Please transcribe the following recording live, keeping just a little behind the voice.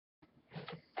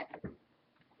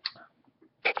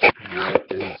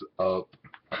Is up,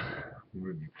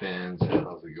 movie fans?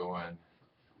 How's it going?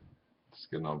 Just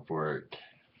getting off work,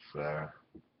 so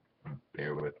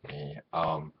bear with me.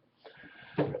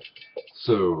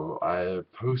 So I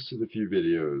posted a few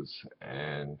videos,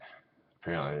 and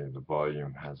apparently the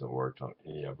volume hasn't worked on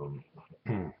any of them.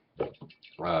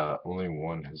 Only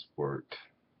one has worked,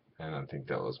 and I think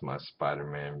that was my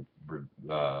Spider-Man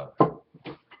uh,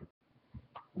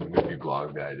 movie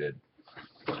blog that I did.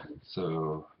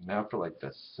 So now for like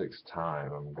the sixth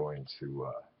time, I'm going to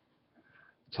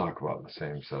talk about the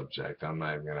same subject. I'm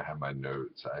not even gonna have my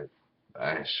notes.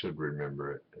 I should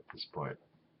remember it at this point.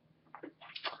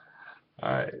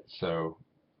 All right, so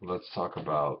let's talk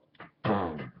about.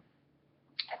 Uh,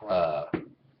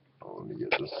 let me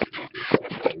get this.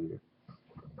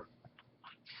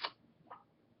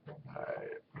 All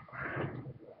right,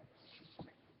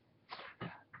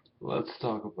 let's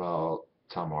talk about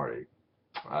Tom Hardy.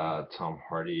 Tom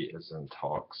Hardy is in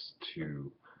talks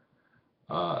to.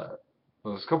 Well,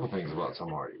 there's a couple things about Tom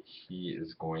Hardy. He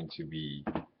is going to be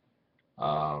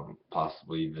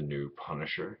possibly the new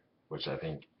Punisher, which I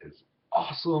think is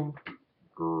awesome.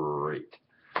 Great.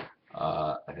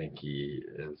 I think he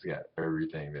has got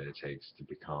everything that it takes to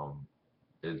become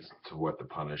to what the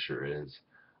Punisher is.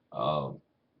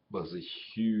 Was a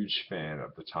huge fan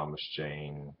of the Thomas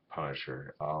Jane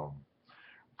Punisher.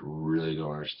 Really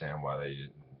don't understand why they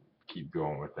didn't keep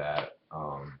going with that.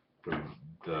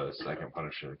 The second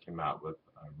Punisher that came out with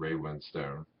Ray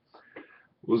Winstone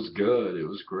was good. It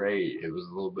was great. It was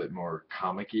a little bit more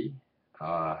comic-y,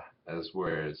 as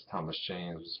whereas Thomas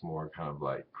Jane was more kind of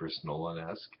like Chris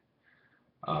Nolan-esque.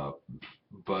 Uh,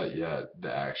 but yeah,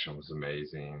 the action was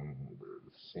amazing. The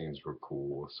scenes were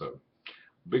cool. So,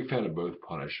 big fan of both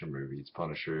Punisher movies.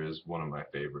 Punisher is one of my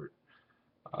favorite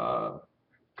uh,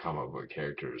 comic book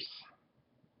characters,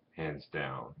 hands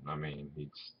down. I mean,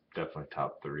 he's definitely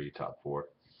top three, top four.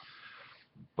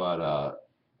 But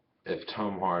if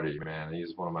Tom Hardy, man,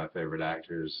 he's one of my favorite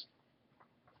actors.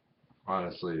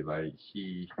 Honestly, like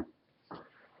he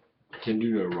can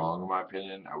do no wrong in my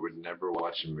opinion. I would never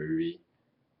watch a movie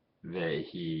that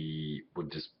he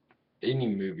would just any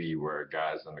movie where a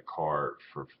guy's in the car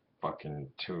for fucking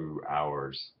 2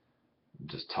 hours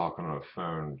just talking on a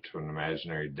phone to an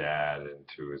imaginary dad and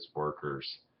to his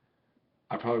workers,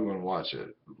 I probably wouldn't watch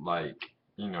it. Like,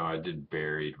 I did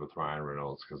Buried with Ryan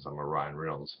Reynolds because I'm a Ryan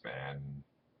Reynolds fan.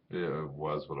 It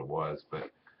was what it was,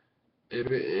 but if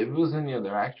it was any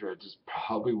other actor, I just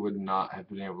probably would not have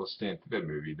been able to stand through that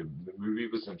movie. The movie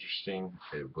was interesting.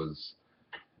 It was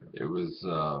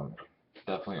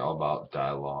definitely all about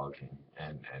dialogue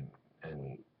and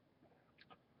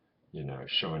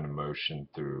showing emotion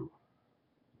through.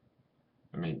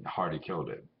 I mean, Hardy killed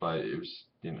it, but it was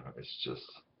it's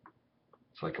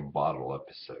like a bottle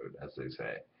episode, as they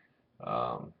say.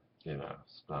 Um,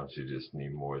 Sometimes you just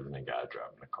need more than a guy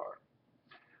driving a car.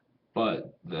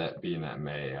 But that being that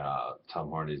may, Tom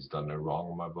Hardy's done no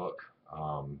wrong in my book.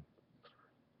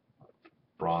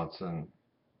 Bronson,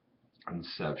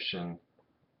 Inception,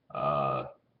 uh,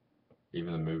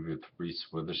 even the movie with Reese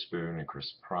Witherspoon and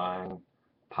Chris Pine,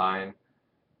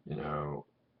 you know,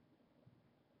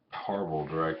 horrible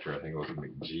director, I think it was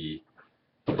McGee.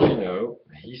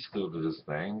 He still did his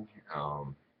thing.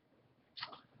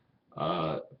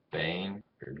 Bane,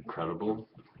 incredible.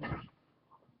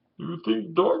 You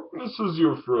think darkness is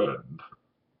your friend?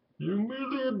 You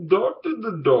merely adopted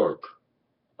the dark.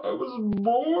 I was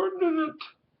born in it.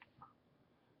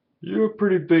 You're a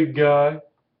pretty big guy.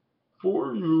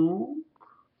 For you.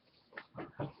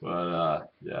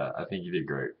 But, yeah, I think you did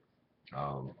great.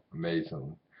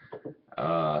 Amazing.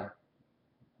 Uh,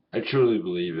 I truly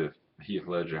believe if Heath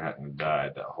Ledger hadn't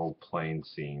died, that whole plane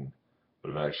scene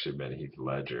would have actually been Heath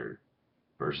Ledger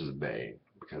versus Bane.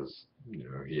 Because,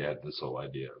 he had this whole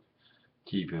idea of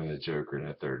keeping the Joker in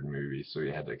a third movie, so he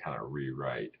had to kind of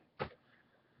rewrite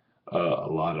a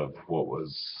lot of what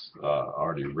was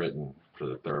already written for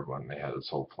the third one. They had this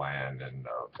whole plan, and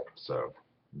so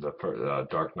the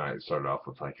Dark Knight started off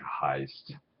with like a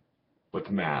heist with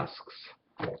masks,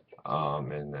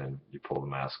 and then you pull the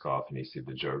mask off and you see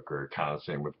the Joker. Kind of the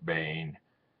same with Bane.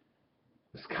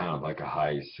 It's kind of like a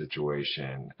heist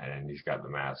situation, and he's got the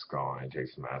mask on. He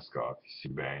takes the mask off. You see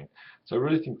Bane. So I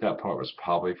really think that part was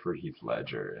probably for Heath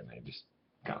Ledger, and they just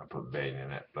kind of put Bane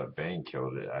in it. But Bane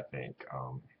killed it, I think.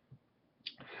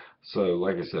 So,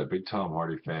 like I said, big Tom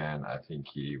Hardy fan. I think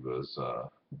he was.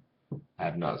 I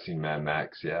have not seen Mad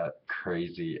Max yet.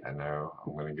 Crazy, I know.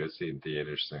 I'm gonna go see it in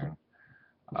theaters soon.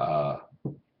 Uh,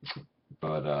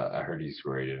 but I heard he's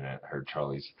great in it. I heard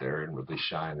Charlize Theron really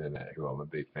shined in it, who I'm a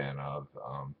big fan of.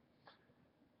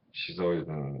 She's always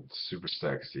been super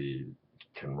sexy,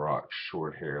 can rock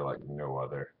short hair like no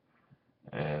other,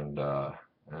 and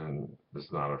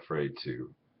is not afraid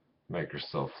to make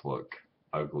herself look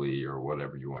ugly or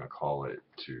whatever you want to call it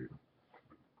to,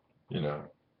 you know,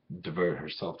 devote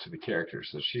herself to the character.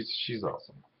 So she's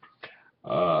awesome.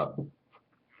 Uh,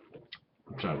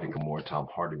 I'm trying to think of more Tom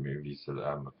Hardy movies that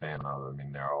I'm a fan of. I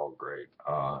mean, they're all great.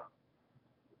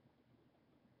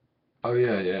 Oh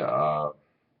yeah.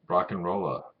 Rock and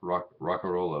Rolla, Rock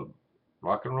and Rolla,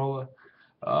 Rock and Rolla,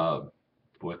 uh,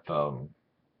 with drawing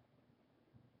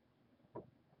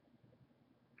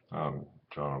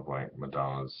a blank,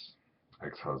 Madonna's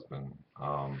ex-husband,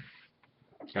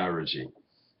 Guy Ritchie.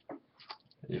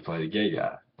 He played a gay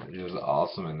guy. He was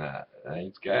awesome in that.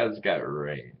 This guy's got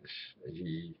range.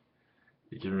 He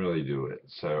he can really do it.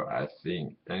 So I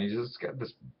think, and he's just got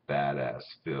this badass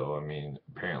feel. I mean,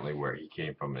 apparently where he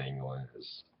came from in England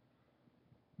is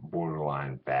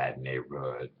borderline bad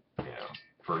neighborhood,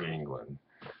 for England.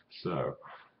 So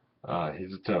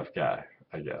he's a tough guy,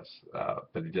 I guess.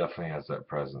 But he definitely has that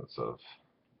presence of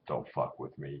 "don't fuck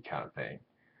with me" kind of thing.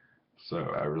 So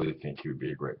I really think he would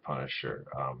be a great Punisher.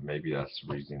 Maybe that's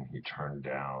the reason he turned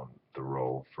down the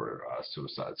role for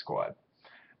Suicide Squad.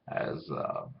 As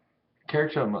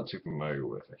character I'm not too familiar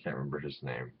with, I can't remember his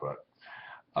name, but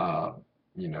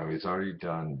he's already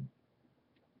done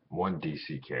one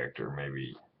DC character.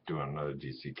 Maybe doing another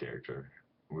DC character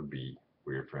would be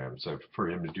weird for him. So for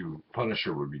him to do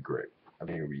Punisher would be great. I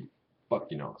think it would be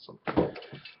fucking awesome.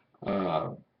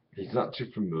 Uh, he's not too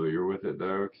familiar with it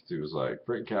though, because he was like,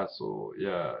 Frank Castle,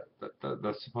 yeah,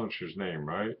 that's the Punisher's name,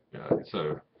 right? Yeah,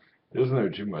 so he doesn't know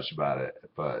too much about it,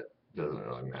 but it doesn't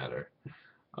really matter.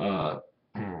 Uh,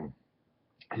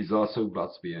 he's also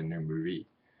about to be in a new movie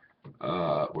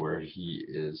where he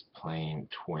is playing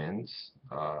twins,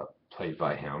 played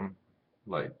by him,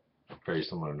 like very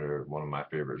similar to one of my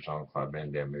favorite Jean-Claude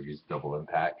Van Damme movies, Double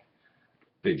Impact.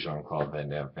 Big Jean-Claude Van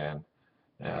Damme fan.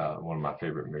 One of my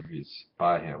favorite movies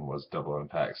by him was Double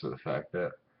Impact, so the fact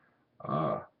that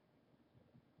uh,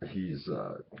 he's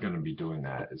going to be doing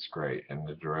that is great. And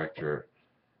the director,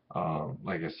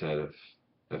 like I said,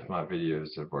 if my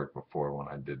videos had worked before when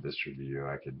I did this review,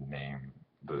 I could name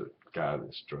the guy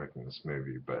that's directing this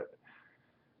movie, but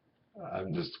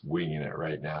I'm just winging it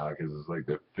right now because it's like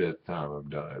the fifth time I've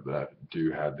done it, but I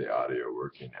do have the audio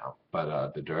working now.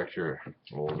 But the director,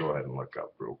 we'll go ahead and look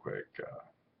up real quick.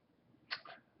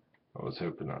 I was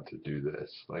hoping not to do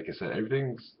this. Like I said,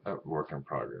 everything's a work in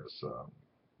progress.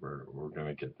 We're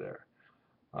gonna get there.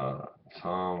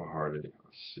 Tom Hardy.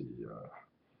 Let's see.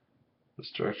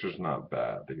 This director's not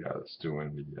bad. The guy that's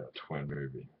doing the twin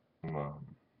movie.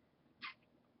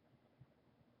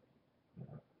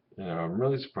 I'm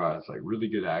really surprised. Like really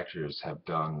good actors have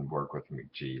done work with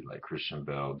McG. Like Christian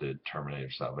Bale did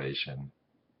Terminator Salvation,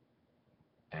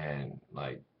 and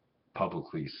like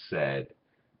publicly said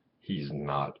he's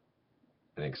not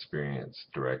an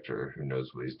experienced director who knows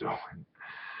what he's doing.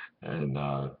 And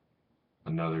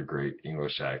another great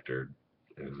English actor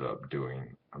ended up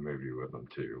doing a movie with him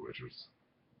too, which was,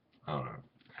 I don't know,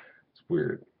 it's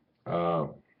weird.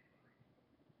 Um,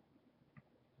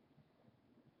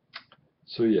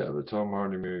 so yeah, the Tom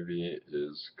Hardy movie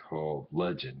is called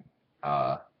Legend.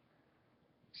 There's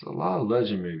a lot of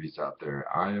Legend movies out there.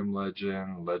 I Am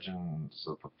Legend, Legends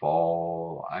of the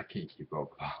Fall. I can't keep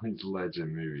up with all these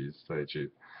Legend movies, to tell you the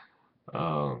truth.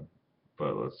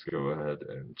 But let's go ahead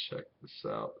and check this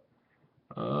out.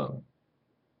 Um,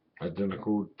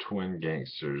 Identical twin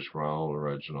gangsters, Ronald and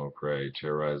Reginald Gray,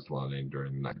 terrorized London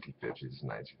during the 1950s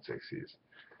and 1960s.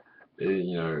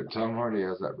 Tom Hardy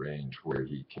has that range where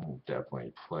he can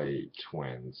definitely play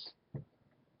twins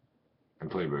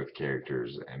and play both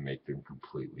characters and make them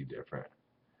completely different.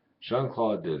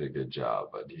 Jean-Claude did a good job,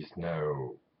 but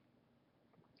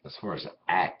as far as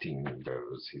acting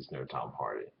goes, he's no Tom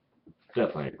Hardy.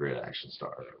 Definitely a great action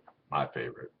star, though. My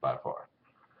favorite by far.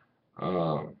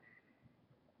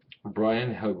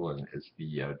 Brian Helgeland is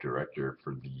the director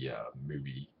for the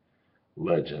movie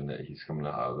Legend that he's coming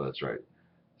out of. That's right.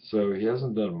 So he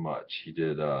hasn't done much. He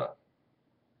did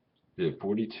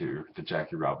 42, the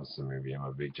Jackie Robinson movie. I'm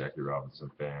a big Jackie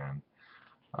Robinson fan.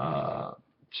 Uh,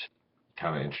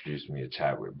 kind of introduced me to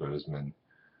Chadwick Boseman,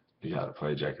 the guy to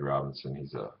play Jackie Robinson.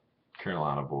 He's a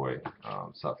Carolina boy,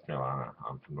 South Carolina.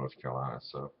 I'm from North Carolina,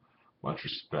 so much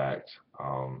respect.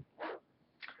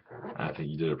 I think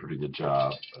he did a pretty good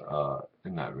job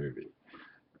in that movie.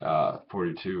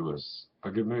 42 was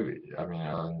a good movie. I mean,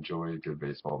 I enjoyed a good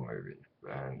baseball movie,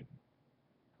 and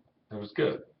it was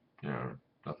good.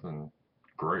 Nothing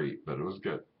great, but it was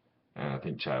good. And I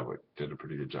think Chadwick did a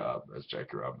pretty good job as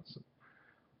Jackie Robinson.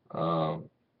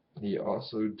 He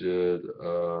also did.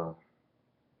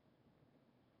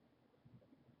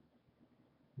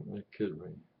 It could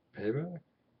be. Payback?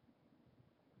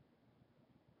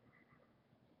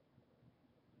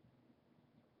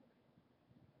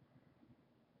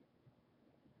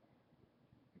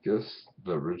 Guess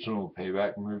the original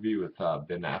Payback movie with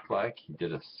Ben Affleck, he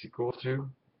did a sequel to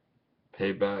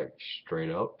Payback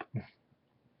Straight Up.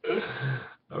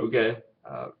 Okay,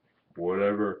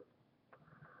 whatever.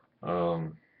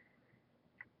 Um,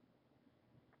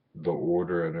 The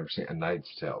Order, I've never seen. A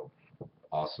Knight's Tale,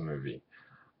 awesome movie.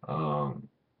 Um,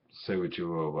 say what you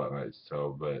will about Knight's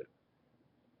Tale, but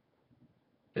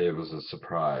it was a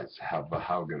surprise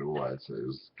how good it was. It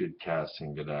was good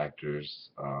casting, good actors.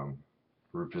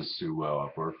 Rufus Sewell,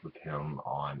 I've worked with him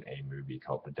on a movie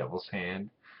called The Devil's Hand,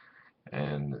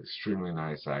 and extremely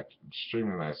nice act,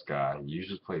 extremely nice guy. He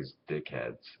usually plays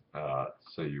dickheads,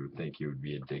 so you would think he would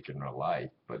be a dick in real life,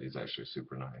 but he's actually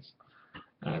super nice.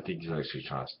 And I think he's actually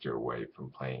trying to steer away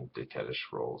from playing dickheadish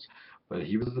roles. But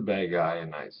he was the bad guy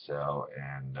in Night Cell,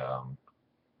 and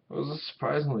it was a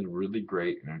surprisingly really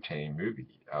great, entertaining movie.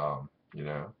 You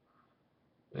know,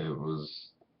 it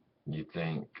was, you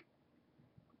think,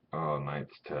 oh,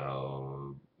 Night's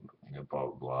Tale, you know, blah,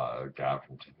 blah, blah, a guy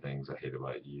from Two Things I Hate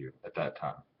About You at that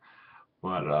time.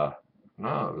 But,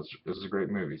 no, it was a great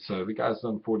movie. So the guy's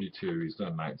done 42, he's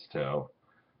done Night's Tale,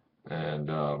 and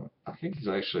I think he's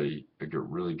actually a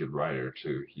really good writer,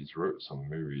 too. He's wrote some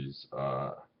movies.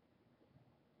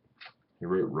 He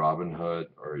wrote Robin Hood,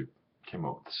 or he came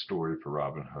up with the story for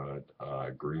Robin Hood.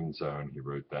 Green Zone, he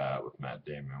wrote that with Matt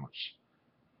Damon, which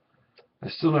I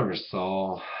still never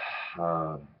saw.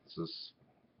 It's just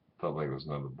felt like it was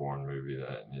another Bourne movie that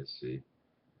I need to see.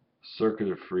 Circuit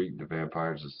of Freak, The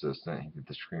Vampire's Assistant, he did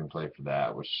the screenplay for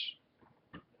that, which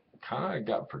kind of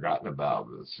got forgotten about,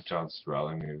 but it's a John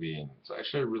Strelling movie, and it's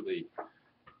actually a really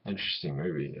interesting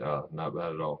movie. Not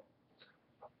bad at all.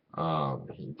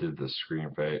 He did the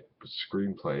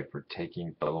screenplay for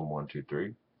Taking Pelham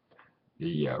 123,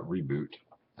 the reboot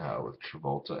with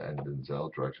Travolta and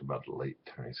Denzel, directed by the late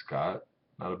Tony Scott.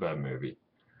 Not a bad movie.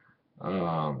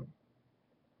 Um,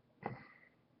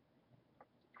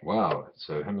 wow.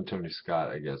 So him and Tony Scott,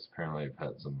 I guess, apparently have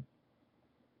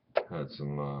had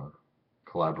some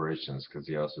collaborations because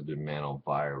he also did Man on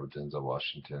Fire with Denzel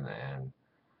Washington and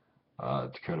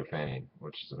Dakota Fanning,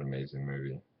 which is an amazing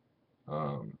movie.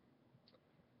 Um,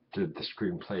 did the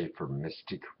screenplay for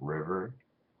Mystic River,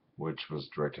 which was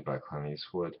directed by Clint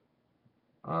Eastwood.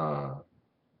 Uh,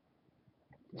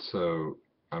 so,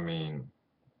 I mean,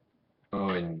 oh,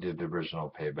 and did the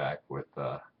original Payback with,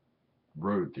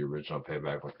 wrote the original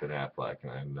Payback with Ben Affleck,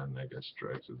 and then I guess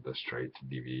directed the straight to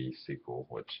DVD sequel,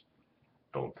 which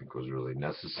I don't think was really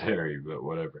necessary, but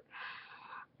whatever.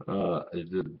 He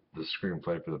did the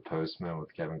screenplay for The Postman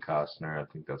with Kevin Costner. I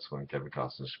think that's when Kevin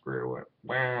Costner's career went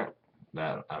wah,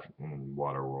 that in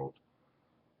Waterworld.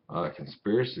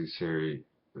 Conspiracy Theory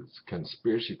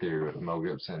with Mel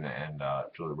Gibson and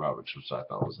Julia Roberts, which I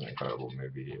thought was an incredible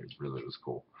movie. It really was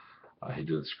cool. He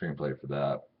did the screenplay for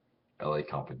that. L.A.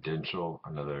 Confidential,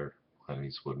 another Clint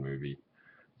Eastwood movie.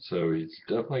 So he's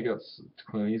definitely got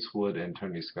Clint Eastwood and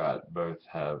Tony Scott both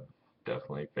have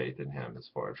definitely faith in him as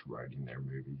far as writing their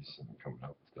movies and coming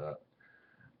up with that.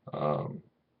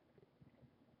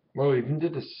 Well, he even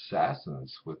did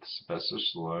Assassins with Sylvester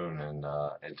Stallone and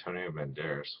Antonio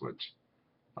Banderas, which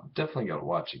I've definitely got to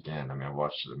watch again. I mean, I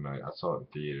watched it I saw it in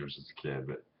theaters as a kid,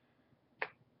 but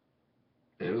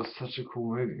it was such a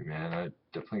cool movie, man. I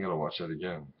definitely got to watch that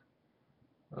again.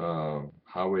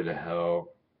 Highway to Hell,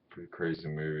 pretty crazy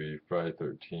movie. Friday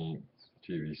 13th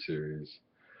TV series.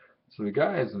 So the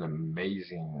guy has an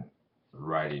amazing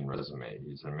writing resume.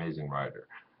 He's an amazing writer.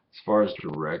 As far as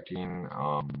directing,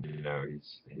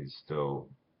 he's still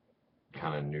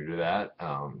kind of new to that.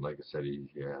 Like I said, he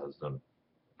has done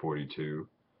 42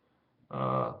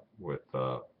 with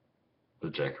the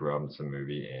Jackie Robinson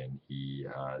movie, and he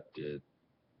did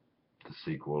the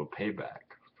sequel to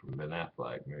Payback from Ben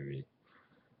Affleck movie,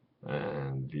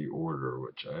 and The Order,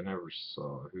 which I never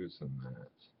saw. Who's in that?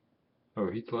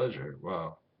 Oh, Heath Ledger.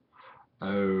 Wow.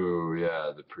 Oh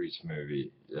yeah, the Priest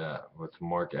movie. Yeah, with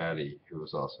Mark Addy, who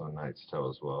was also in Knight's Tale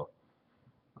as well.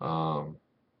 Um,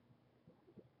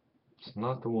 it's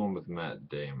not the one with Matt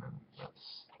Damon. I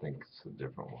think it's a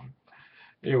different one.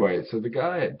 Anyway, so the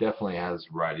guy definitely has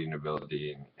writing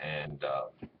ability and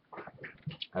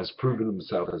has proven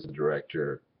himself as a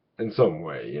director in some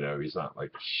way. You know, he's not like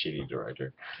a shitty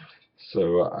director.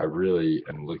 So I really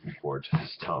am looking forward to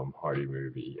this Tom Hardy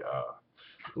movie,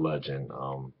 Legend.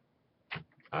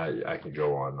 I could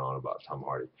go on and on about Tom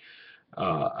Hardy.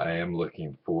 I am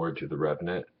looking forward to The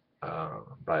Revenant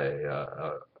by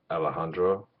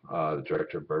Alejandro, the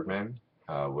director of Birdman,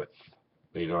 with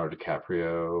Leonardo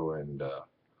DiCaprio and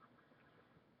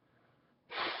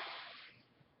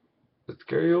is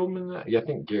Gary Oldman in that? Yeah, I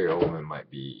think Gary Oldman might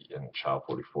be in Child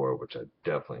 44, which I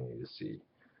definitely need to see.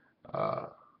 Uh,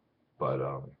 but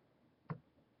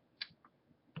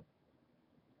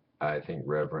I think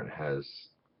Reverend has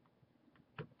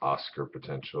Oscar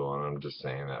potential, and I'm just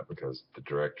saying that because the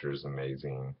director is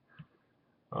amazing.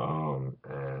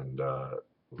 And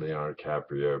Leonardo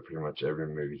DiCaprio, pretty much every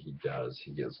movie he does,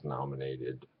 he gets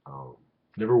nominated.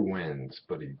 Never wins,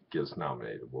 but he gets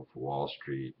nominated. Wolf of Wall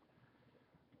Street,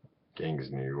 Gangs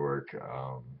of New York,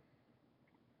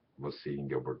 let's see,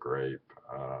 Gilbert Grape,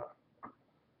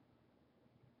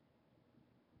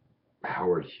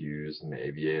 Howard Hughes and The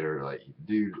Aviator. Like,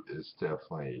 dude is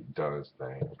definitely done his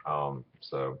thing.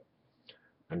 So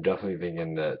I'm definitely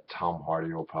thinking that Tom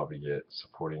Hardy will probably get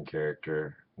supporting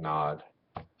character nod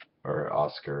or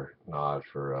Oscar nod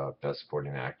for best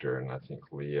supporting actor, and I think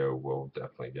Leo will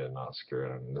definitely get an Oscar.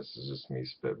 And this is just me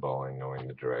spitballing, knowing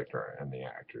the director and the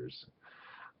actors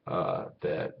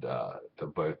that they'll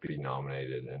both be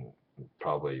nominated, and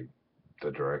probably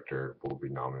the director will be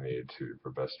nominated too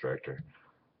for best director.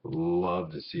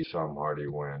 Love to see Tom Hardy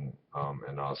win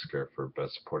an Oscar for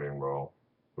best supporting role.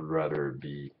 Would rather it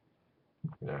be,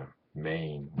 you know,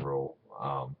 main role.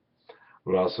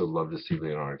 Would also love to see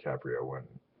Leonardo DiCaprio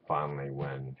finally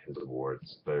win his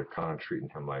awards. They're kind of treating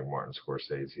him like Martin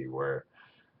Scorsese, where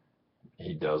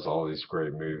he does all these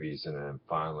great movies, and then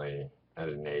finally, at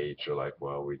an age, you're like,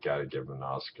 well, we got to give him an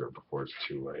Oscar before it's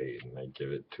too late, and they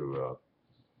give it to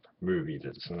a movie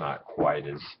that's not quite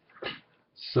as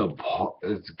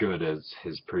good as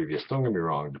his previous. Don't get me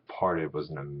wrong, Departed was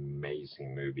an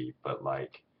amazing movie, but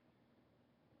like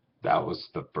that was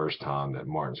the first time that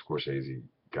Martin Scorsese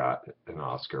got an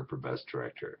Oscar for Best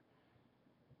Director.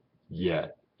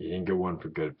 Yet he didn't get one for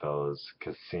Goodfellas,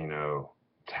 Casino,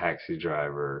 Taxi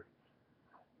Driver,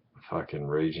 fucking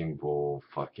Raging Bull,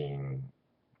 fucking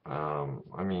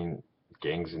I mean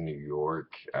Gangs of New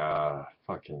York,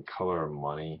 fucking Color of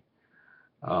Money.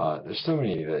 There's so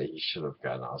many that he should have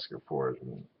gotten an Oscar for,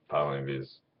 and finally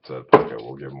he's said, okay,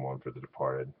 we'll give him one for The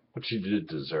Departed, which he did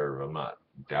deserve. I'm not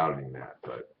doubting that,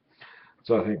 but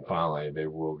so I think finally they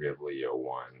will give Leo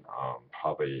one,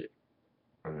 probably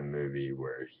in a movie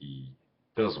where he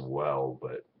does well,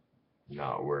 but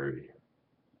not where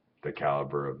the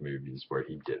caliber of movies where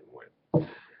he didn't win.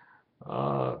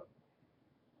 Uh,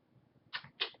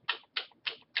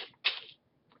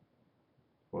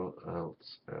 what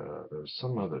else? There's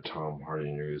some other Tom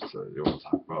Hardy news that you want to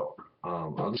talk about.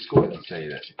 I'll just go ahead and say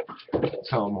that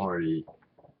Tom Hardy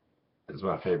is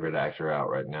my favorite actor out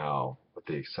right now, with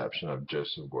the exception of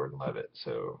Joseph Gordon-Levitt.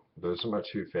 So those are my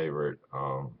two favorite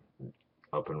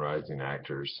up and rising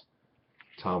actors.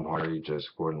 Tom Hardy,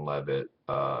 Joseph Gordon-Levitt,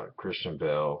 Christian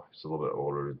Bale. He's a little bit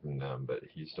older than them, but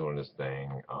he's doing his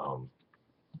thing.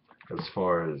 As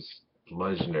far as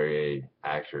legendary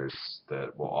actors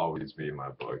that will always be in my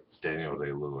book, Daniel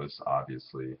Day-Lewis,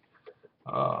 obviously.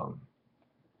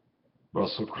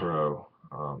 Russell Crowe.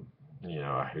 You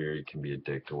know, I hear he can be a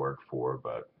dick to work for,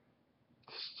 but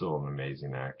still an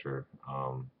amazing actor.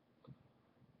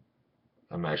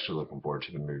 I'm actually looking forward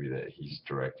to the movie that he's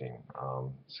directing.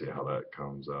 See how that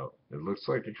comes out. It looks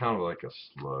like a kind of like a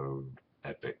slow,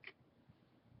 epic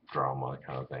drama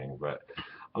kind of thing, but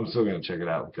I'm still gonna check it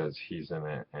out because he's in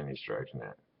it and he's directing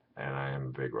it, and I am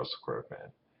a big Russell Crowe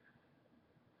fan.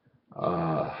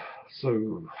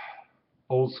 So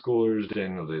old schoolers: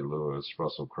 Daniel Day-Lewis,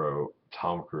 Russell Crowe,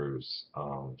 Tom Cruise.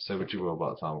 Say what you will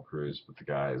about Tom Cruise, but the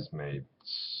guy has made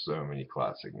so many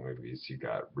classic movies. You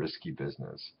got Risky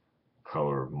Business,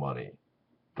 Color of Money,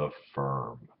 The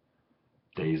Firm,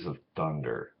 Days of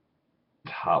Thunder,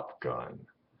 Top Gun,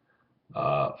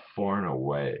 Far and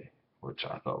Away, which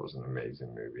I thought was an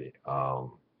amazing movie,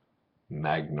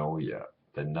 Magnolia,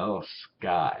 Vanilla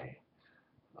Sky,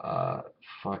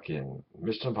 fucking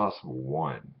Mission Impossible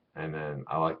 1, and then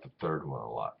I like the third one a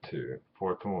lot too.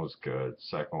 Fourth one was good,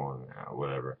 second one,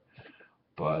 whatever.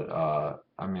 But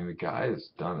I mean, the guy has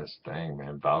done his thing,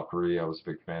 man. Valkyrie, I was a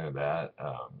big fan of that.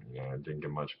 You know, it didn't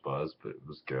get much buzz, but it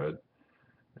was good.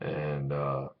 And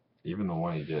even the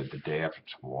one he did, The Day After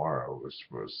Tomorrow,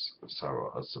 was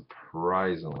so a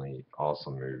surprisingly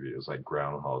awesome movie. It was like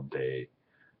Groundhog Day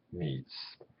meets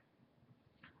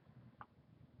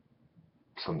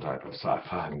some type of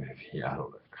sci-fi movie. I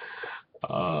don't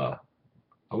know.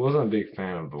 I wasn't a big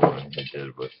fan of the one he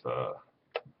did with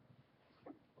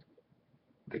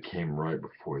that came right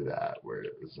before that, where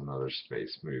it was another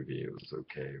space movie. It was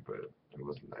okay, but it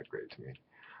wasn't that great to me.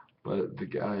 But the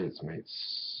guy has made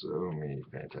so many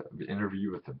fantastic. The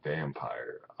Interview with the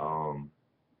Vampire.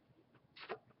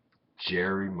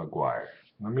 Jerry Maguire.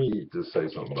 Let me just say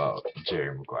something about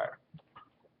Jerry Maguire.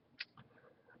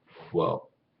 Well,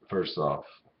 first off,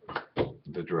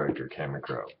 the director, Cameron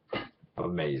Crowe,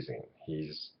 amazing.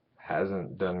 He's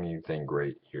hasn't done anything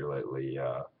great here lately.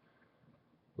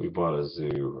 We Bought a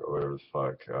Zoo, or whatever the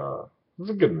fuck. It was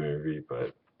a good movie,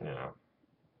 but, you know,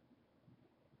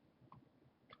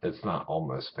 it's not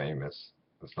Almost Famous.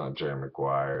 It's not Jerry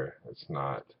Maguire. It's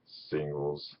not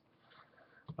Singles.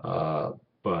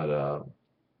 But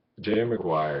Jerry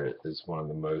Maguire is one of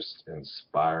the most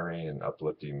inspiring and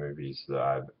uplifting movies that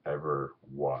I've ever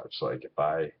watched. Like, if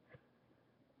I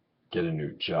get a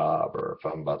new job or if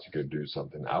I'm about to go do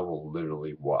something, I will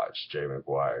literally watch Jerry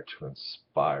Maguire to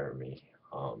inspire me.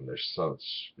 There's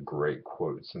such great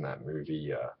quotes in that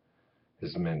movie.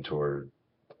 His mentor,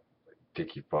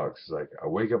 Dickie Fox, is like, I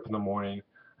wake up in the morning,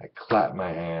 I clap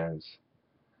my hands,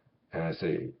 and I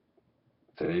say,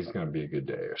 today's going to be a good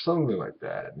day, or something like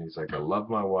that. And he's like, I love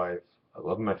my wife, I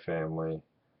love my family,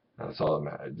 and that's all that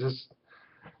matters.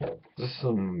 Just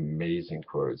some amazing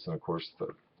quotes. And of course,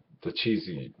 the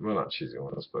cheesy, well, not cheesy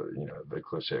ones, but, you know, the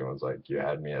cliche ones, like, you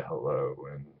had me at hello,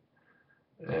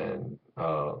 and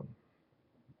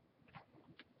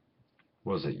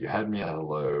what was it? You had me at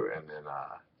hello, and then,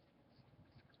 God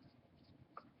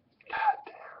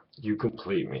damn, you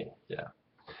complete me. Yeah.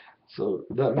 So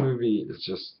that movie is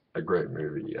just a great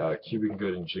movie. Cuba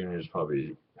Gooding Jr. is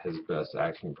probably his best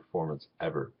acting performance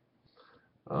ever.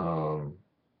 Um,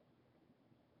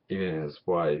 Even his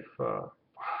wife,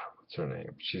 what's her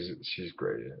name? She's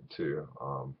great in it too.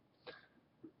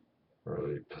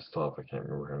 Really pissed off I can't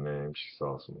remember her name. She's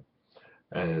awesome.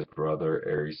 And his brother,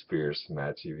 Ari Spears,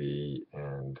 Matt TV,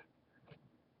 and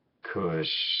Kush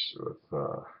with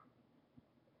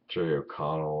Jerry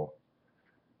O'Connell,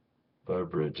 Bo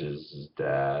Bridges, his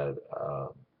dad,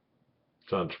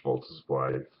 John Travolta's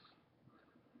wife,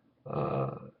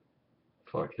 uh,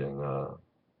 fucking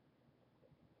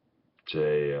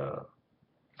Jay,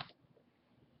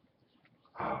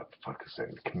 fuck his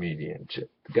name, the comedian,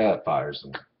 the guy that fires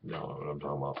him. You know what I'm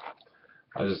talking about.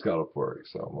 I just got off work,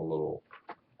 so I'm a little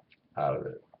out of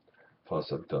it.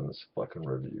 Plus, I've done this fucking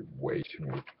review way too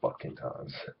many fucking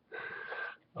times.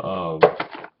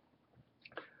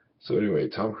 So anyway,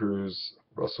 Tom Cruise,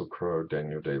 Russell Crowe,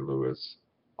 Daniel Day-Lewis,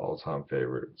 all-time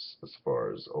favorites as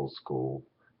far as old school,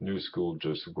 new school,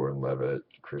 Joseph Gordon-Levitt,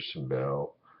 Christian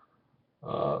Bale,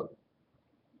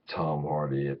 Tom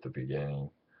Hardy at the beginning.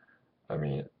 I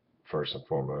mean, first and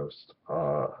foremost.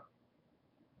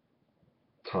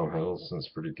 Tom Hiddleston's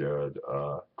pretty good.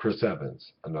 Chris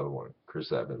Evans, another one.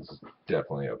 Chris Evans is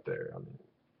definitely up there.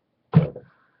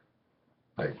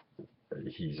 I mean,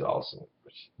 he's awesome.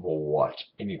 We'll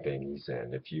watch anything he's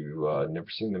in. If you never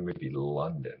seen the movie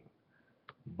London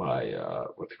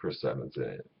with Chris Evans in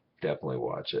it, definitely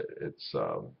watch it. It's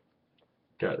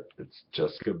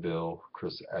Jessica Biel,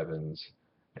 Chris Evans,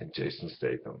 and Jason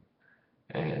Statham.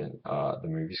 And the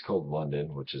movie's called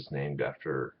London, which is named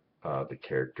after the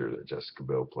character that Jessica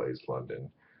Biel plays, London.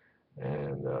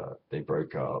 And they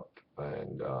break up,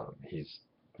 and he's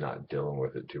not dealing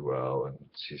with it too well, and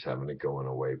she's having a going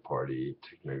away party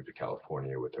to move to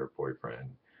California with her boyfriend.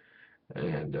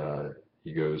 And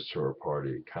he goes to her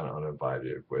party kind of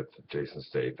uninvited with Jason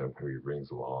Statham, who he brings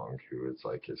along, who is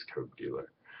like his coke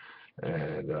dealer.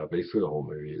 And basically the whole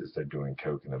movie is they're doing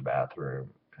coke in the bathroom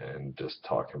and just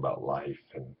talking about life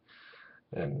and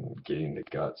getting the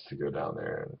guts to go down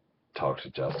there and talk to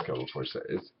Jessica before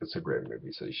it's a great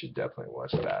movie, so you should definitely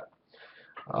watch that.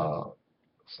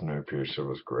 Snowpiercer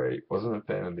was great. Wasn't a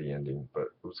fan of the ending, but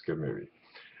it was a good movie.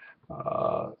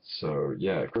 So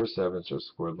yeah, Chris Evans,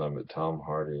 Joseph Gordon-Levitt, Tom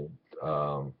Hardy,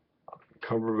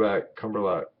 Cumberbatch,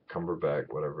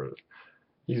 whatever.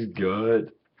 He's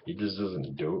good. He just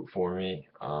doesn't do it for me.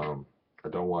 I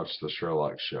don't watch the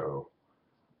Sherlock show.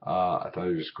 I thought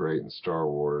he was great in Star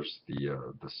Wars,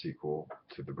 the sequel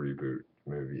to the reboot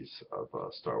movies of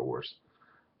Star Wars.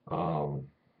 I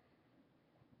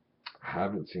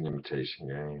haven't seen Imitation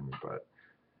Game, but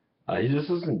he just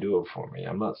doesn't do it for me.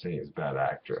 I'm not saying he's a bad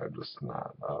actor. I'm just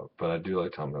not. But I do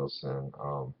like Tom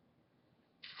Hiddleston.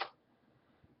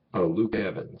 Luke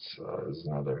Evans is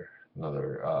another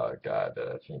guy that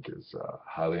I think is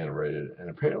highly underrated, and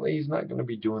apparently he's not going to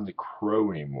be doing The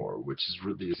Crow anymore, which is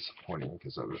really disappointing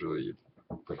because I was really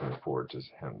looking forward to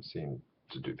him seeing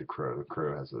to do The Crow. The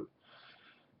Crow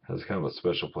has kind of a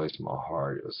special place in my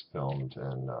heart. It was filmed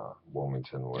in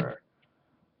Wilmington, where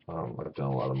I've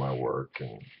done a lot of my work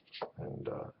and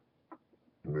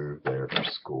moved there for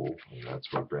school, and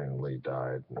that's where Brandon Lee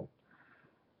died. And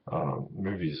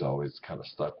movies always kind of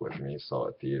stuck with me. Saw it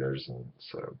at theaters, and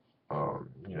so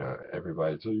You know,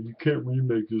 everybody's like, you can't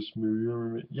remake this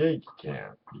movie. Yeah, you can.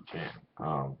 You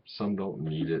can. Some don't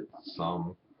need it.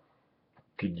 Some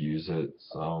could use it.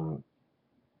 Some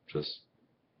just,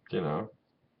 you know,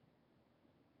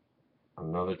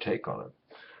 another take on it.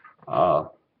 Uh,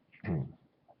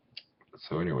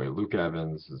 so anyway, Luke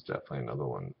Evans is definitely another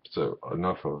one. So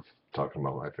enough of talking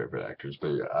about my favorite actors, but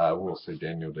yeah, I will say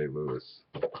Daniel Day-Lewis.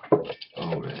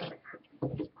 Oh man,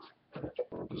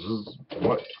 this is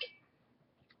what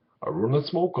I run a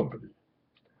small company.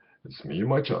 It's me and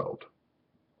my child.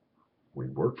 We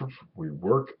work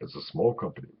as a small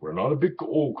company. We're not a big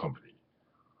old company.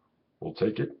 We'll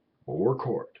take it. We'll work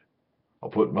hard. I'll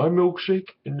put my milkshake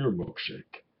in your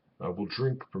milkshake. I will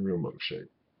drink from your milkshake.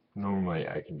 Normally,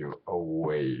 I can do a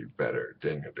way better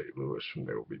Daniel Day-Lewis from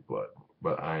There Will Be Blood,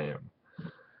 but I am.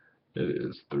 It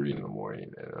is 3 in the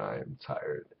morning, and I am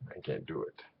tired. I can't do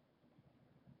it.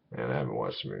 And I haven't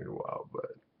watched the movie in a while,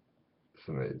 but it's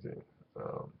amazing.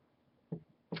 Um,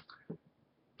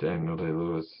 Daniel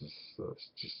Day-Lewis is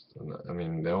just. I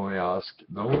mean, the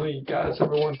only guy's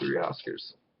ever won 3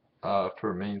 Oscars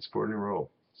for main supporting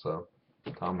role. So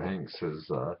Tom Hanks has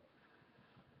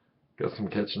got some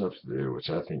catching up to do, which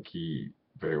I think he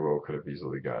very well could have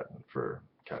easily gotten for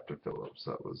Captain Phillips.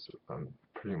 That was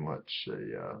pretty much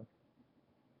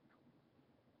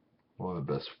one of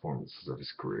the best performances of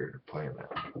his career playing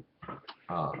that.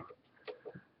 Uh,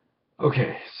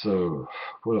 okay, so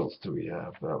what else do we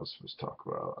have that I was supposed to talk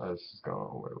about? This has gone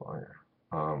on way longer.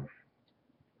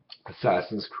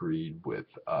 Assassin's Creed with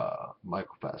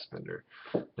Michael Fassbender.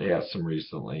 They asked him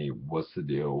recently, what's the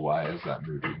deal? Why has that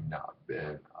movie not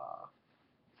been,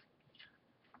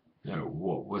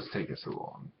 what's taking so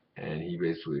long? And he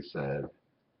basically said,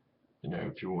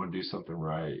 if you want to do something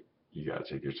right, you got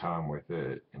to take your time with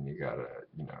it, and you got to,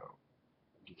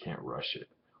 you can't rush it,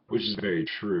 which is very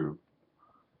true.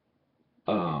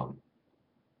 Um,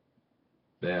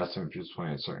 they asked him if he was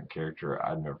playing a certain character.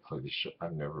 I've never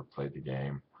played the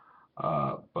game.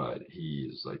 But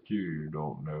he's like, you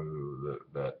don't know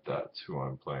that's who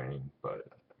I'm playing, but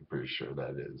I'm pretty sure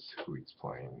that is who he's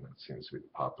playing. That seems to be the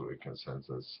popular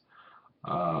consensus.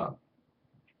 Uh,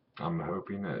 I'm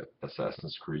hoping that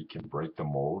Assassin's Creed can break the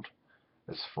mold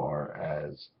as far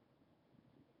as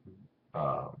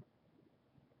uh,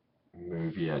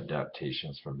 movie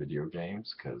adaptations from video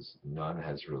games, because none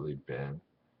has really been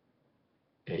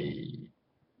a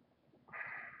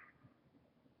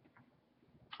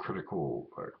critical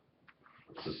or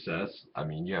success. I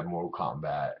mean, you have Mortal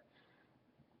Kombat.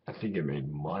 I think it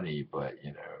made money, but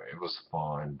it was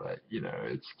fun, but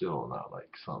it's still not like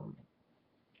some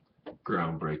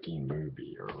groundbreaking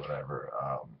movie or whatever.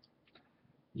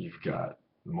 You've got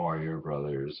Mario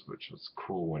Brothers, which was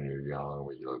cool when you're young.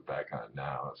 When you look back on it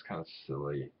now, it's kind of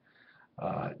silly.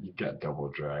 You've got Double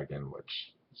Dragon,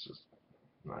 which is just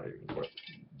not even what.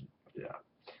 Yeah,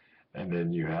 and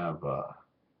then you have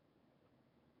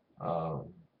um,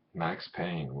 Max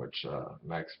Payne, which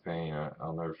Max Payne,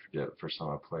 I'll never forget. The first time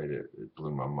I played it, it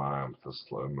blew my mind with the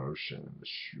slow motion and the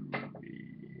shooting.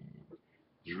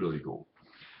 It was really cool.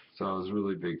 So I was a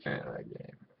really big fan of that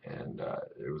game, and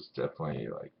it was definitely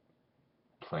like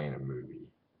playing a movie.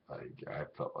 Like I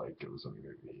felt like it was a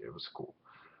movie. It was cool,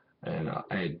 and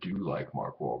I do like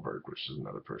Mark Wahlberg, which is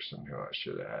another person who I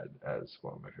should add as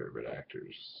one of my favorite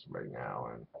actors right now.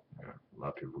 And a lot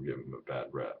of people give him a bad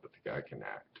rep, but the guy can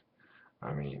act.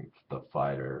 I mean, The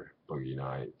Fighter, Boogie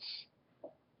Nights,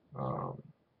 um,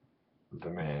 the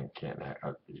man can't act.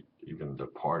 Even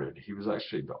Departed. He was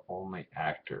actually the only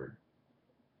actor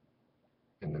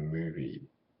in the movie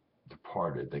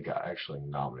Departed that got actually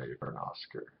nominated for an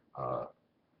Oscar.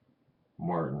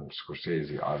 Martin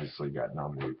Scorsese obviously got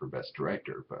nominated for Best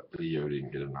Director, but Leo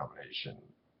didn't get a nomination.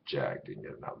 Jack didn't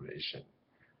get a nomination.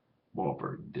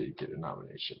 Wahlberg did get a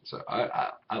nomination. So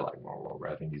I like Mark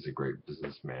Wahlberg. I think he's a great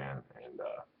businessman, and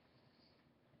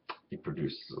he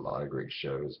produces a lot of great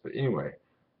shows. But anyway,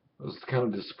 I was kind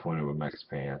of disappointed with Max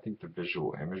Payne. I think the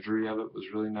visual imagery of it was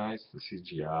really nice, the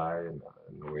CGI and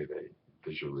the way they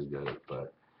visually did it,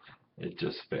 but it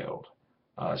just failed.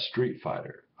 Street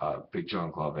Fighter, Big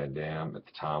John Claude Van Damme. At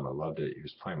the time, I loved it. He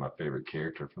was playing my favorite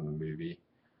character from the movie,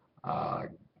 uh,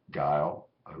 Guile,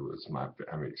 who was my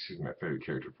favorite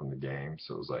character from the game.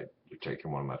 So it was like you're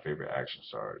taking one of my favorite action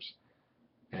stars,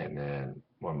 and then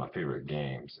one of my favorite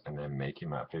games, and then making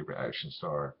my favorite action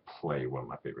star play one of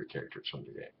my favorite characters from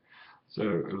the game. So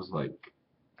it was like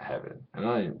heaven, and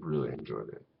I really enjoyed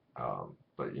it.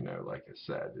 But like I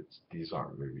said, these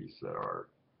aren't movies that are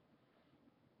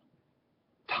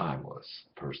timeless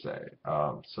per se.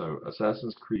 So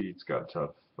Assassin's Creed's got a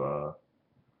tough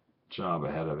job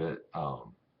ahead of it.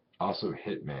 Also,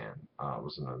 Hitman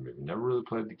was another movie. Never really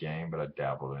played the game, but I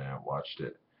dabbled in it, watched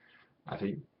it. I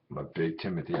think I'm a big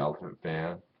Timothy Elephant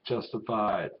fan.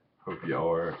 Justified. Hope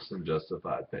y'all are some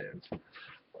Justified fans.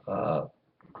 Uh,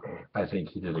 I think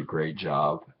he did a great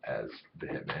job as the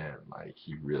Hitman. Like,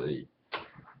 he really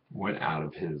went out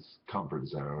of his comfort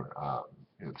zone.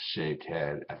 With shaved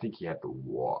head. I think he had to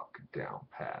walk down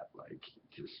pat, like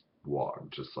just walk,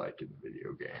 just like in the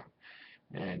video game.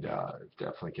 And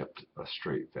definitely kept a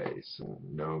straight face and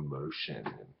no emotion.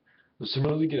 And there's some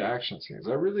really good action scenes.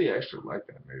 I really actually like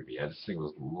that movie. I just think it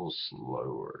was a little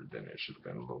slower than it should have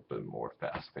been, a little bit more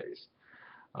fast-paced,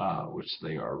 which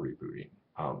they are rebooting.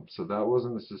 So that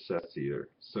wasn't a success either.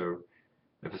 So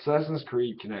if Assassin's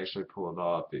Creed can actually pull it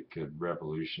off, it could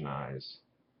revolutionize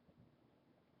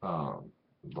um,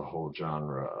 the whole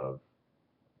genre of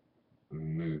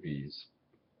movies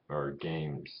or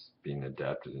games being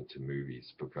adapted into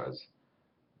movies, because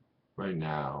right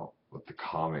now with the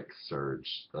comic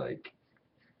surge, like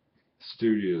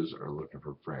studios are looking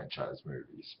for franchise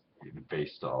movies either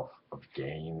based off of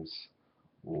games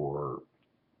or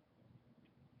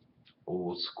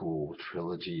old school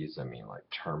trilogies. I mean, like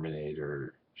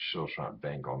Terminator, still trying to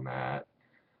bank on that.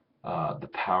 The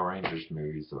Power Rangers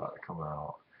movie's about to come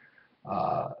out.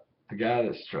 Uh, the guy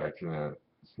that's directing it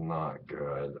is not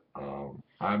good.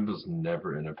 I was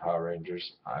never into Power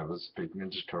Rangers. I was a big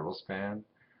Ninja Turtles fan.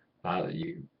 Not that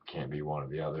you can't be one or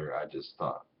the other. I just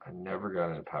thought I never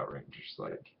got into Power Rangers.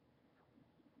 Like,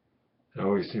 it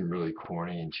always seemed really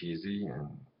corny and cheesy, and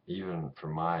even for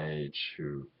my age,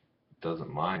 who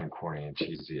doesn't mind corny and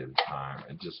cheesy at the time,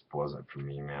 it just wasn't for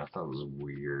me, man. I thought it was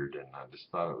weird, and I just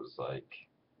thought it was like,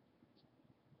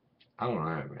 I don't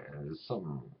know, man. Just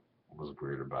something was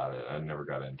weird about it. I never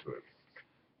got into it.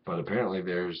 But apparently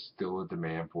there's still a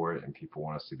demand for it, and people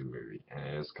want to see the movie. And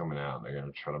it is coming out, and they're going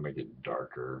to try to make it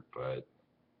darker, but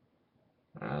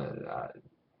I'm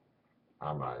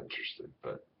not interested.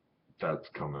 But that's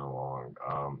coming along.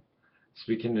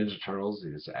 Speaking of Ninja Turtles,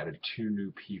 they just added 2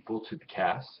 new people to the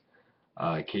cast.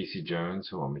 Casey Jones,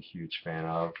 who I'm a huge fan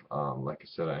of. Like I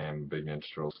said, I am a big Ninja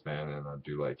Turtles fan, and I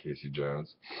do like Casey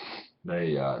Jones.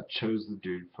 They chose the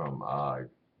dude from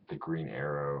the Green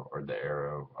Arrow or the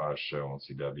Arrow show on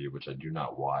CW, which I do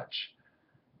not watch,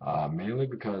 mainly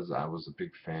because I was a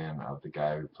big fan of the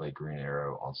guy who played Green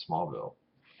Arrow on Smallville,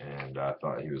 and I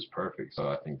thought he was perfect. So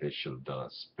I think they should have done a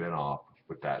spin-off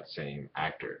with that same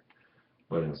actor,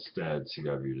 but instead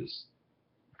CW just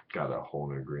got a whole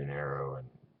new Green Arrow and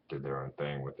did their own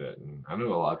thing with it. And I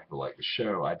know a lot of people like the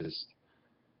show.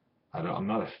 I'm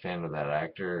not a fan of that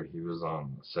actor. He was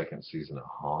on the second season of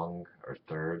Hong, or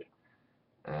third,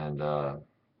 and I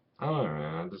don't know,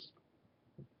 man. I just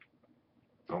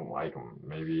don't like him.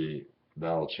 Maybe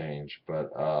that'll change,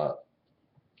 but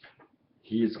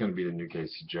he is going to be the new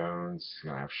Casey Jones. He's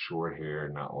going to have short hair,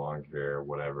 not long hair,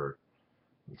 whatever.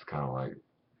 It's kind of like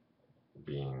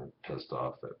being pissed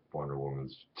off that Wonder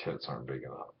Woman's tits aren't big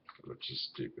enough, which is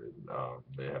stupid.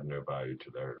 They have no value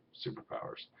to their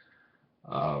superpowers.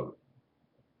 Uh,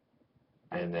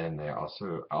 and then they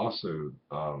also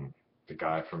the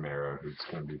guy from Arrow who's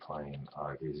going to be playing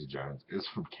Casey Jones is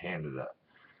from Canada.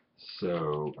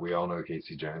 So we all know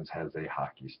Casey Jones has a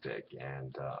hockey stick,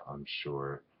 and I'm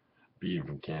sure being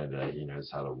from Canada, he knows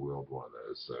how to wield one of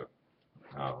those. So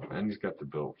and he's got the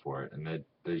build for it. And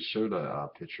they showed a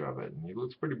picture of it, and he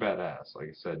looks pretty badass. Like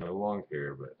I said, no long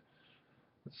hair, but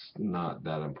it's not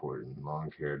that important.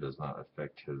 Long hair does not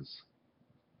affect his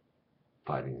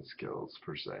fighting skills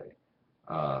per se.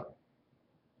 Uh,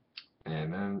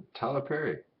 and then Tyler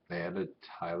Perry. They added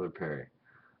Tyler Perry.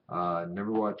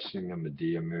 Never watched any of the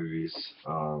Medea movies.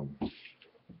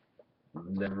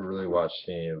 Never really watched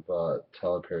any of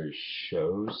Tyler Perry's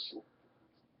shows.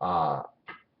 Uh,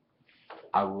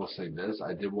 I will say this: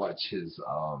 I did watch his.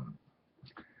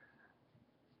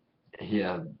 He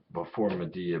had, before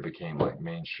Medea became like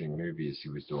mainstream movies, he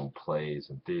was doing plays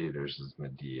and theaters as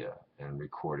Medea and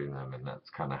recording them, and that's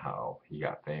kind of how he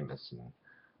got famous. And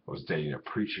I was dating a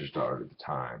preacher's daughter at the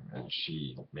time, and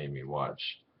she made me watch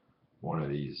one of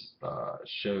these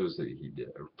shows that he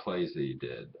did, or plays that he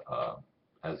did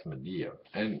as Medea.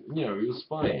 And, you know, it was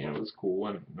funny, and it was cool,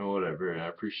 and whatever, and I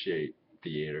appreciate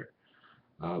theater.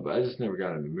 But I just never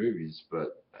got into movies,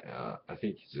 but I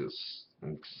think he's just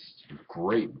a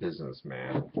great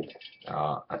businessman.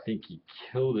 I think he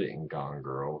killed it in Gone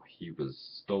Girl. He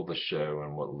stole the show,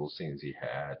 and what little scenes he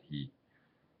had. He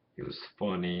was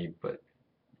funny, but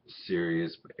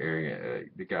serious, but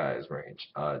arrogant. The guy's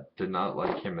range. Did not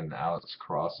like him in the Alex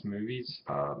Cross movies.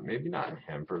 Maybe not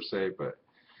him per se, but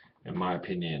in my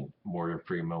opinion, Morgan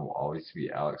Freeman will always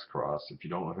be Alex Cross. If you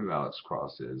don't know who Alex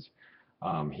Cross is,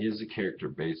 He is a character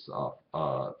based off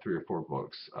 3 or 4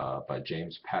 books by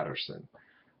James Patterson.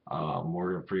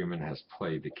 Morgan Freeman has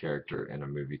played the character in a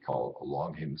movie called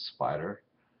Along Came the Spider,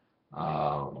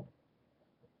 um,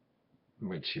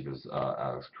 which he was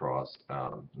Alex Cross.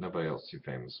 Nobody else too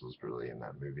famous was really in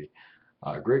that movie.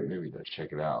 Great movie though,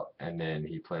 check it out. And then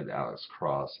he played Alex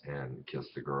Cross in Kiss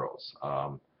the Girls.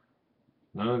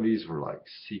 None of these were like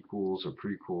sequels or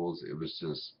prequels. It was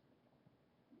just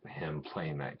him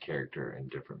playing that character in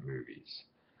different movies.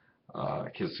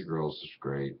 Kiss the Girls was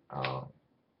great.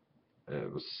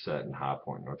 It was set in High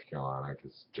Point, North Carolina,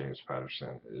 because James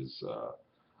Patterson is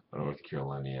a North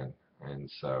Carolinian, and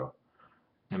so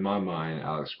in my mind,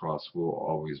 Alex Cross will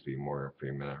always be Morgan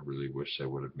Freeman. I really wish they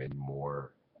would have made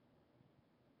more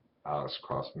Alex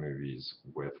Cross movies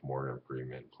with Morgan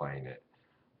Freeman playing it,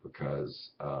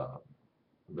 because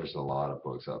there's a lot of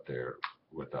books out there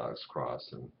with Alex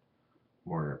Cross, and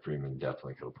Morgan Freeman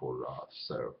definitely could have pulled it off.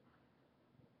 So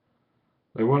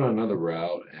they went another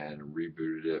route and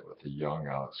rebooted it with a young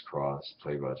Alex Cross,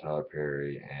 played by Tyler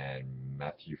Perry, and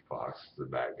Matthew Fox, the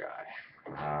bad guy.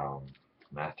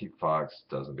 Matthew Fox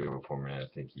doesn't do it for me. I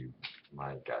think he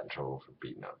might have got in trouble for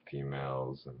beating up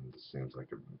females, and seems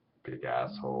like a big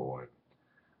asshole,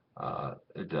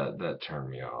 and that turned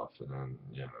me off. And then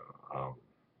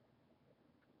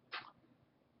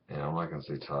and I'm not gonna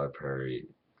say Tyler Perry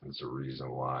is the reason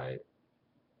why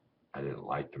I didn't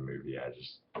like the movie. I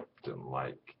just didn't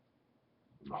like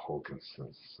the whole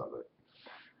consensus of it.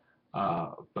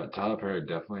 But Tyler Perry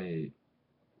definitely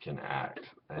can act,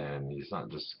 and he's not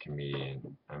just a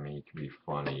comedian. I mean, he can be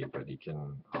funny, but he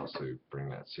can also bring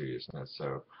that seriousness.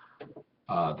 So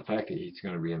the fact that he's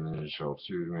going to be in the Ninja Turtles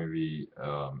 2 movie,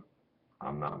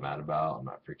 I'm not mad about. I'm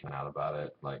not freaking out about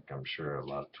it, like I'm sure a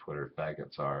lot of Twitter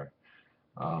faggots are.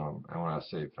 And when I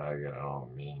say faggot, I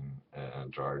don't mean in a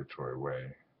derogatory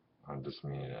way. I just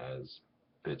mean it as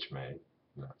bitch made.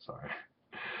 No, sorry.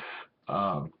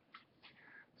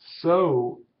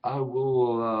 So I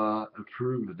will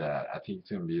approve of that. I think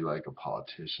he's gonna be like a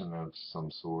politician of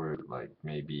some sort, like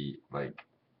maybe like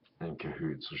in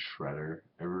cahoots with Shredder.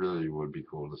 It really would be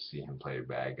cool to see him play a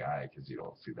bad guy, because you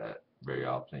don't see that very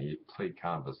often. He played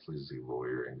kind of a sleazy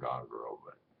lawyer in Gone Girl,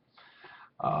 but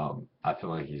I feel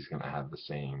like he's gonna have the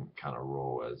same kind of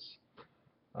role as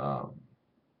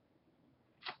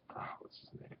what's his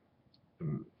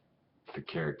name? The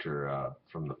character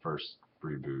from the first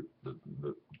reboot, the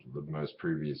most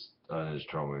previous Ninja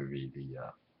Turtle movie,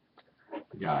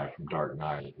 the guy from Dark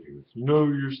Knight, who's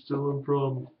you're stealing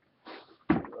from.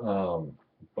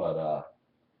 But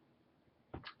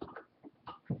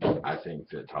I think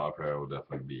that Tyler Perry will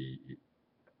definitely be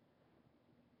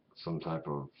some type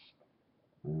of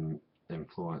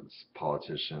influence,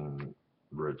 politician,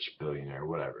 rich billionaire,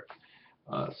 whatever.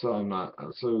 So I'm not.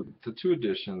 So the 2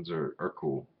 editions are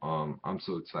cool. I'm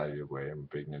so excited away. I'm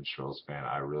a big Ninja Turtles fan.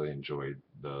 I really enjoyed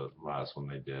the last one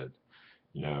they did.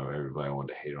 Everybody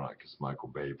wanted to hate on it because Michael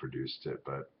Bay produced it,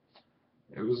 but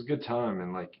it was a good time.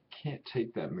 And like, you can't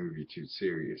take that movie too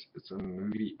serious. It's a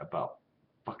movie about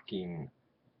fucking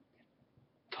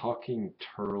talking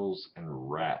turtles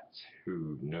and rats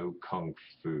who know kung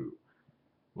fu.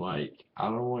 Like, I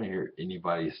don't want to hear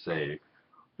anybody say,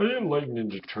 I didn't like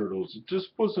Ninja Turtles. It just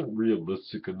wasn't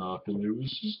realistic enough, and it was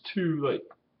just too, like,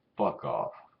 fuck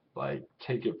off. Like,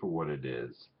 take it for what it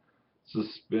is.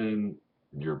 Suspend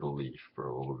your belief for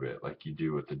a little bit, like you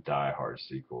do with the Die Hard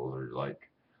sequels, or like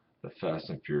the Fast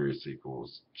and Furious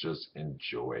sequels. Just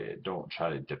enjoy it. Don't try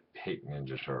to depict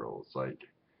Ninja Turtles. Like,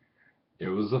 it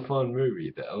was a fun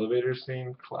movie. The elevator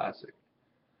scene, classic.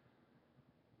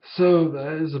 So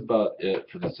that is about it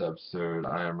for this episode.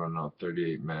 I am running on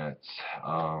 38 minutes.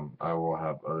 I will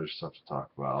have other stuff to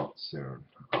talk about soon.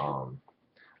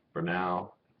 For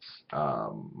now,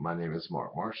 my name is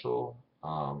Mark Marshall.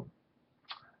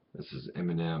 This is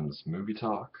MnM's Movie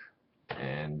Talk,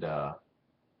 and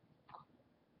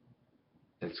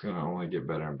it's going to only get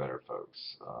better and better,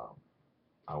 folks.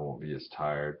 I won't be as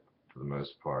tired for the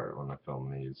most part when I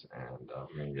film these, and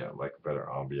we're going to get like better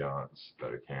ambiance,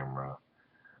 better camera.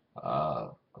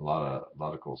 A lot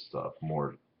of cool stuff,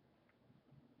 more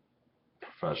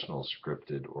professional,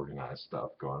 scripted, organized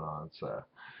stuff going on. So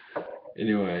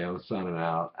anyway, I'm signing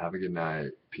out. Have a good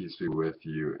night. Peace be with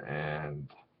you, and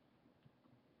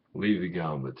leave the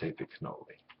gum but take the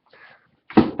cannoli.